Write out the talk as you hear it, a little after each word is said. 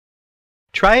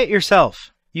Try it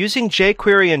yourself, using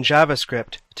jQuery and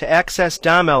JavaScript to access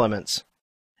DOM elements.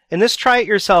 In this Try It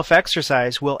Yourself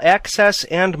exercise, we'll access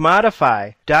and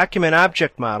modify Document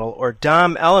Object Model, or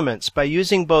DOM elements, by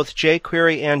using both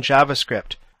jQuery and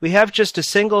JavaScript. We have just a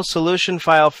single solution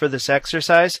file for this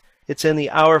exercise. It's in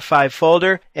the Hour 5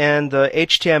 folder, and the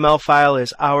HTML file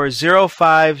is Hour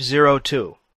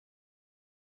 0502.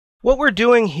 What we're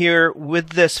doing here with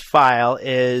this file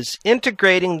is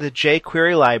integrating the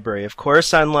jQuery library. Of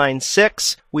course, on line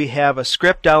 6, we have a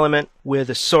script element with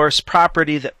a source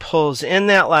property that pulls in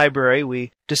that library.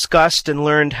 We discussed and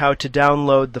learned how to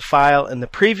download the file in the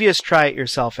previous Try It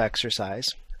Yourself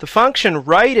exercise. The function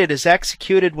writeIt is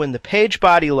executed when the page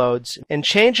body loads and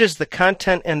changes the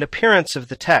content and appearance of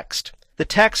the text. The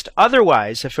text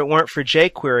otherwise, if it weren't for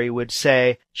jQuery, would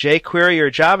say jQuery or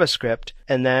JavaScript,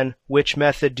 and then which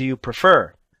method do you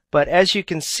prefer? But as you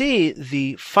can see,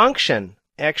 the function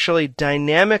actually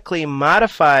dynamically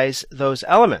modifies those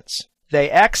elements. They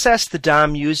access the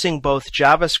DOM using both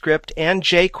JavaScript and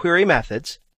jQuery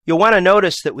methods. You'll want to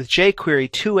notice that with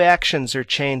jQuery, two actions are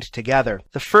chained together.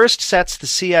 The first sets the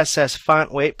CSS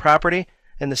font weight property,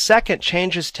 and the second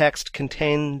changes text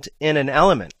contained in an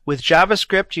element. With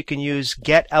JavaScript, you can use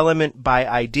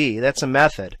getElementById, that's a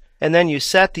method, and then you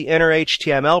set the inner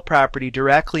HTML property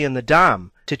directly in the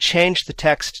DOM to change the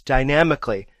text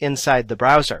dynamically inside the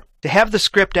browser. To have the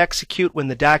script execute when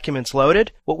the document's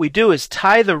loaded, what we do is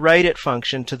tie the writeIt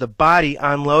function to the body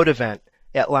onLoad event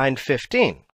at line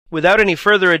 15. Without any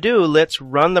further ado, let's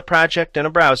run the project in a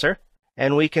browser,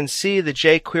 and we can see the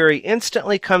jQuery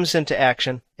instantly comes into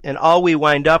action, and all we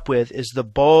wind up with is the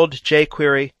bold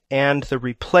jQuery and the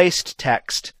replaced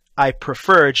text, I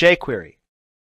prefer jQuery.